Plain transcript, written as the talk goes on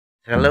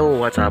Hello,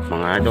 what's up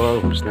mga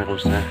idol? Kumusta?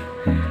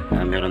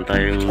 Meron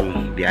tayong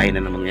biyahe na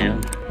naman ngayon.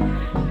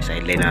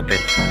 Sideline natin.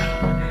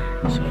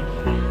 So,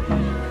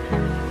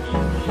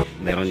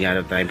 meron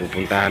yata tayong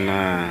pupuntahan na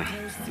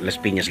Las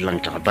Piñas lang,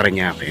 tsaka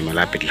Parañaque,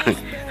 malapit lang.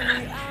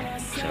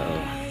 So,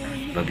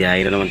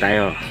 babiyahe na naman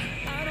tayo.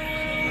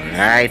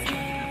 Alright,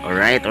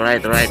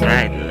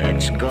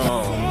 let's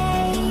go!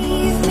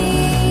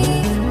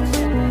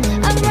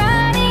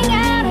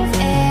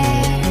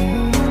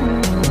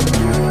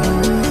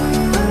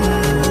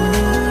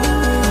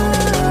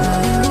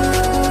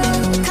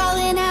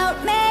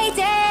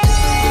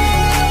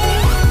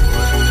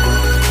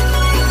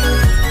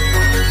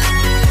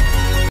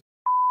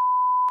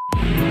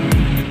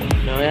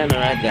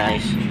 Alright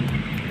guys,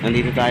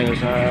 nandito tayo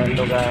sa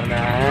lugar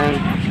ng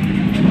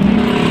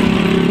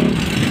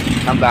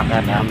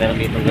tambakan na meron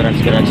dito garage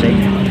eh.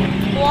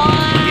 Wow!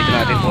 Dito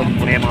natin po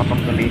muna yung mga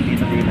pagtuloy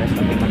dito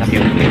sabi malaki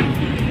yung play.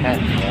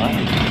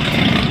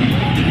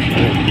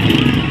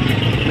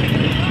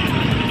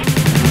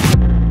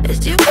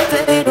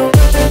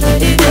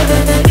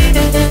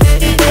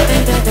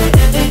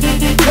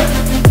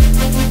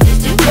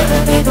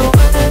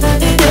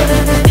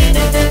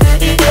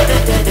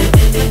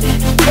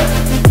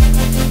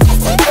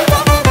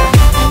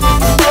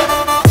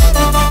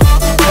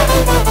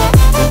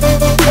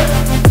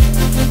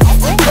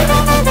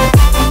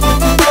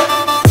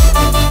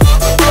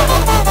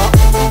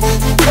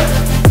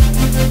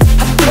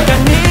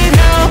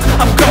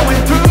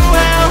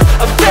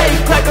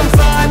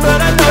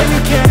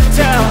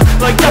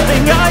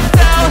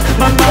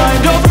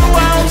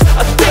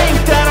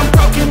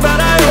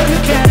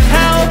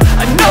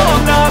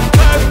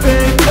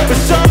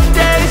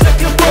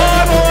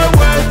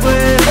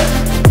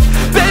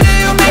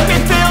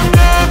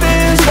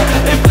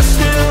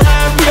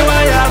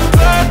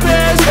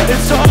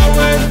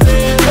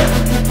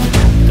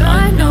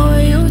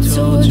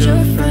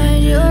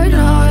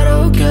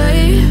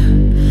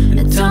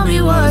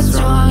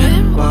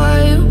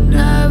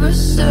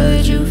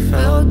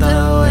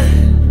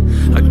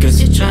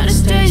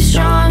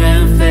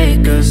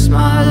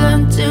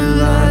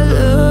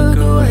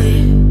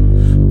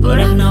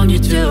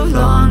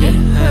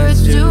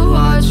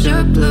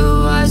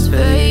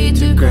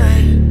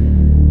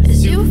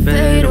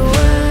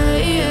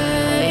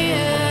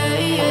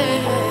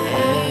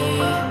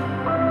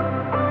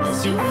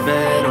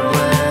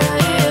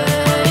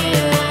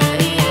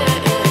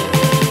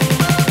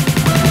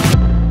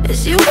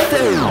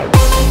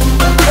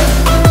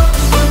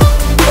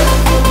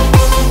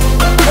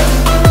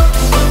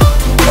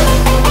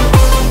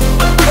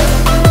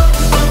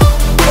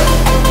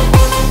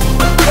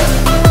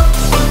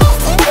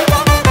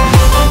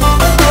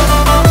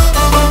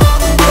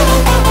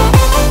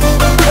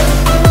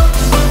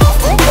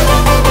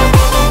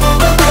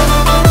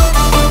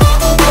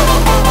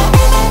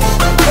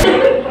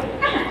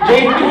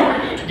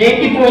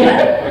 JP po yan.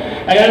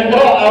 Ayan po,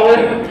 our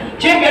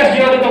Chief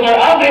SGO Dr.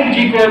 Alvin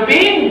G.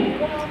 Corpin.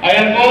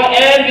 Ayan po,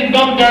 and with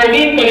Dr.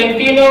 Darlene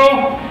Tolentino.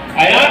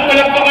 Ayan,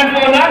 palakpakan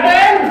po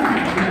natin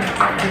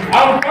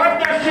ang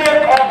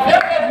partnership of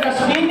Deped Las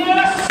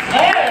Piñas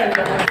and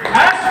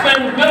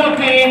Aspen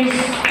Philippines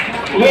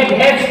with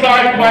Head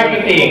Start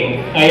Marketing.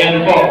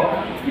 Ayan po.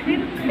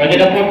 Pwede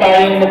na po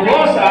tayong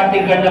magpo sa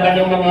ating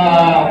kanya-kanyang mga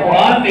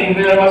upuan. Thank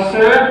you very much,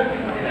 sir.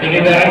 Thank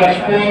you very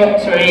much po,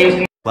 Sir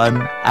ASD.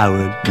 1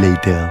 hour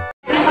later.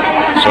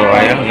 So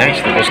ayan guys,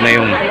 tapos na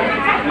yung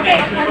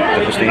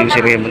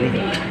ceremony,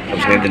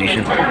 tapos na yung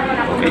donation.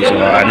 Okay, so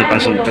ano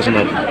pang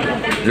sunod?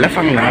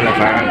 Lafang.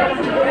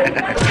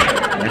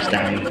 Last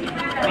time.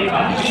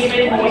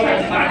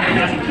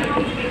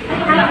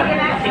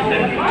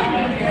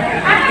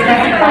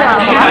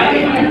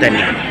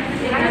 Dali.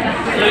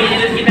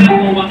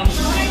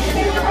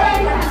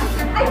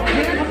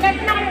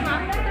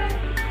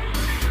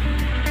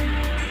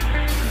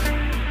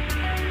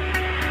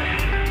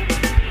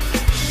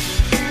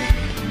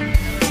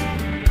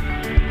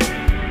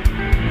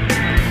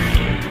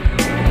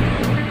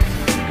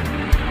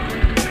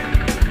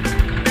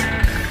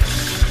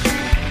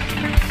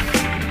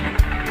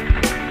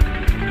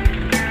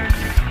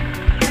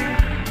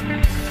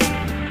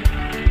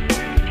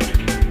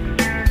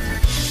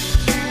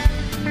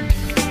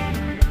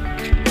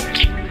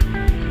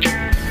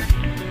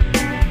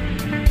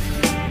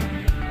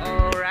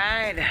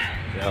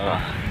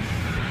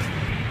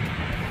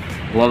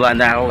 Bumaba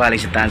na ako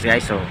galing sa taas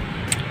guys, so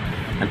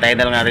antayin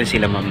na lang natin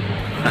sila ma'am.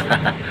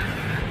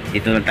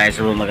 Dito lang tayo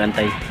sa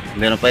magantay.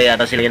 Meron pa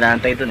yata sila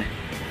inaantay dun eh.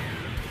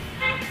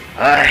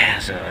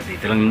 Ay, so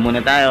dito lang muna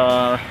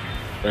tayo.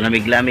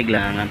 Lamig-lamig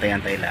lang, antay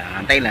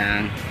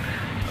lang.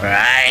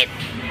 Alright,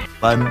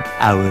 1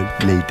 hour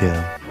later.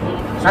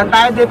 saan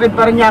tayo? Deped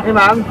Parañaque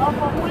ma'am?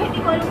 Opo, kuya, di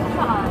ko alam kung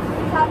saan.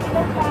 Sabi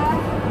lang sa...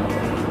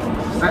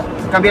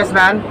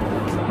 Kabiasnan?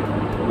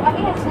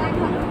 Kabihasnan,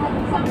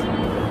 sa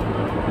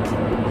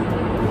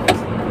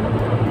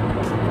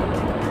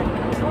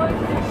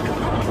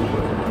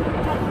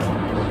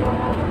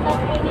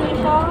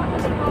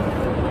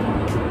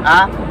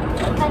Ha?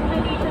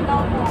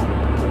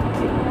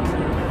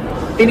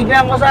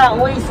 Tinignan ko sa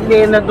Waze,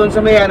 hindi na doon sa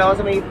may ano,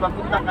 sa may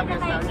papuntang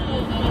Kabiyasan.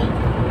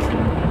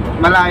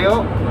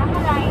 Malayo?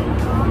 Malayo.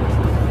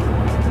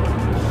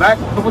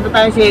 Ba't pupunta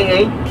tayo sa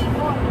AA?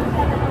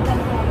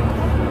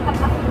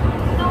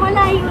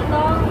 Malayo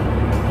to.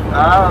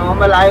 Oo,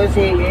 malayo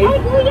sa AA. Ay,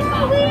 kuya,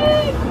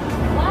 wait!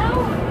 Wow!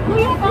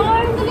 Kuya,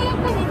 star! Dali ang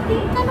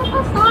panitin. Tanong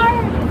ka, star!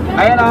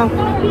 Ayan o.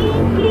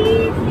 Darling,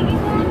 please! Sige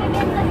na,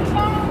 naganda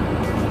siya.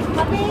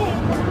 Pati,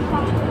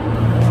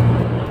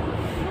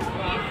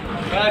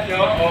 Radyo,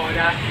 oo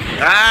na.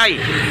 Ay!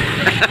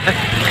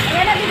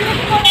 ayan na,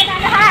 bibili ko na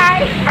na. Hi!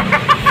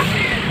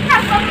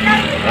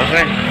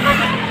 Okay.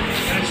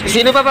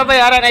 Sino pa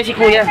babayaran? Ay, si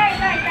kuya.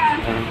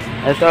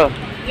 Ito.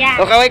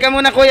 Yeah. O, kaway ka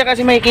muna kuya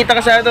kasi makikita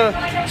ka sa ito.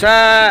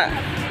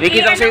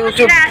 Makikita ka sa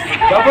YouTube.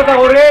 Dapat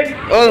ako rin.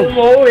 Oh,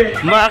 Umuwi.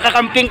 mga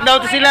kakampink daw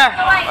to sila.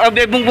 O,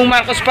 Bungbong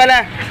Marcos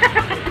pala.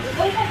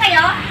 Bungko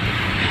kayo?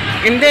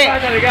 Hindi.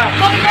 Talaga.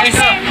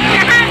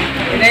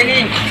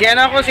 Si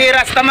ano ako, si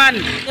Rastaman.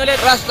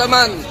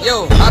 Rastaman,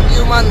 yo, half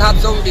human, half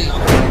zombie.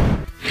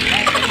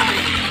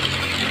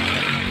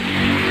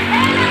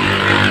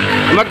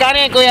 Magkano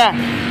yan kuya?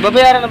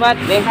 Babayaran na ba?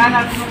 20.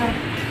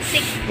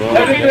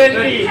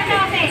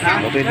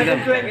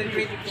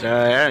 So,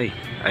 ayan.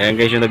 Ayan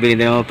guys yung nabili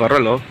ng mga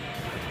parol, oh.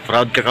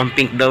 Proud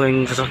kakampink daw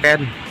yung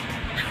sasakyan.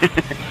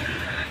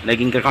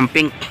 Naging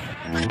kakampink.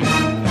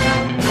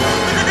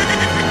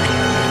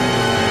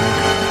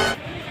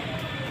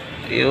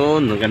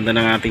 Ayun, ang ganda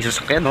ng ating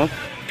sasakyan, oh.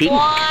 Pink.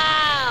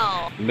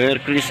 Wow! Merry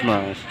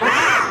Christmas.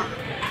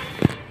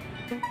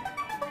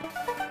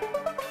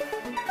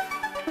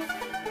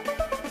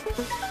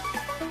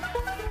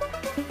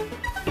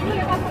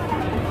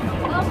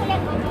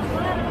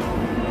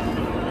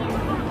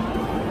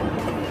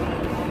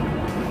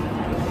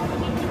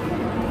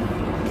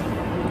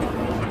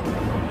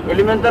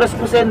 Elementary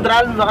School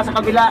Central, baka sa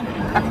kabila.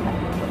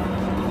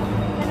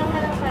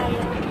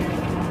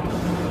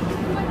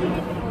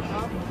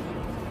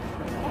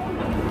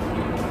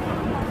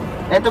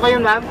 Ito ba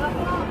yun, ma'am?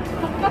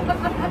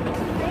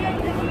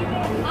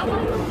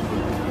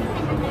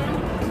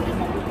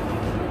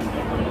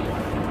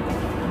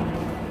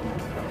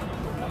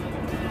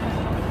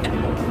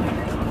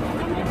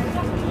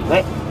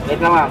 Wait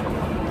lang, ma'am.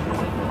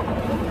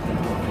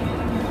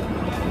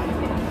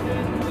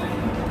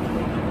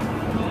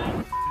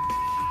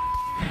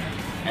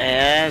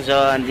 Ayan, so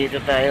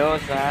andito tayo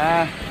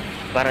sa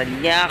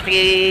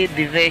Paranaque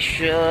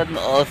Division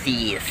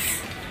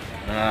Office.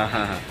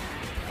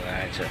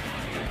 Alright, so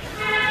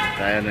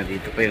tayo,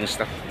 nandito pa yung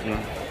stop, no?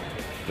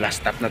 Last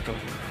stop na to.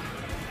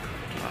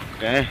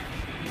 Okay.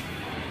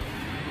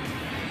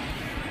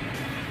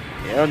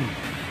 Ayan.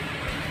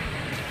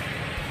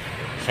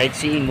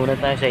 Sightseeing muna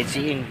tayo,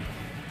 sightseeing.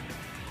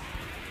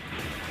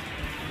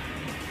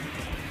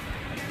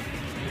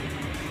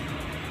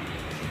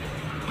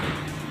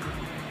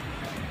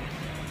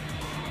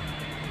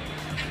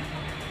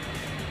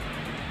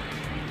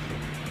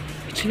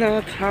 It's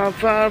not how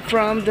far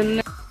from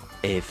the...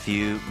 A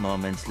few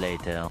moments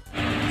later.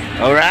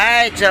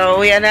 Alright, so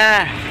uwi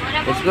na.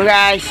 Let's go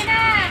guys.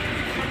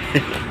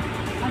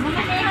 Ano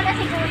na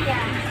si kuya?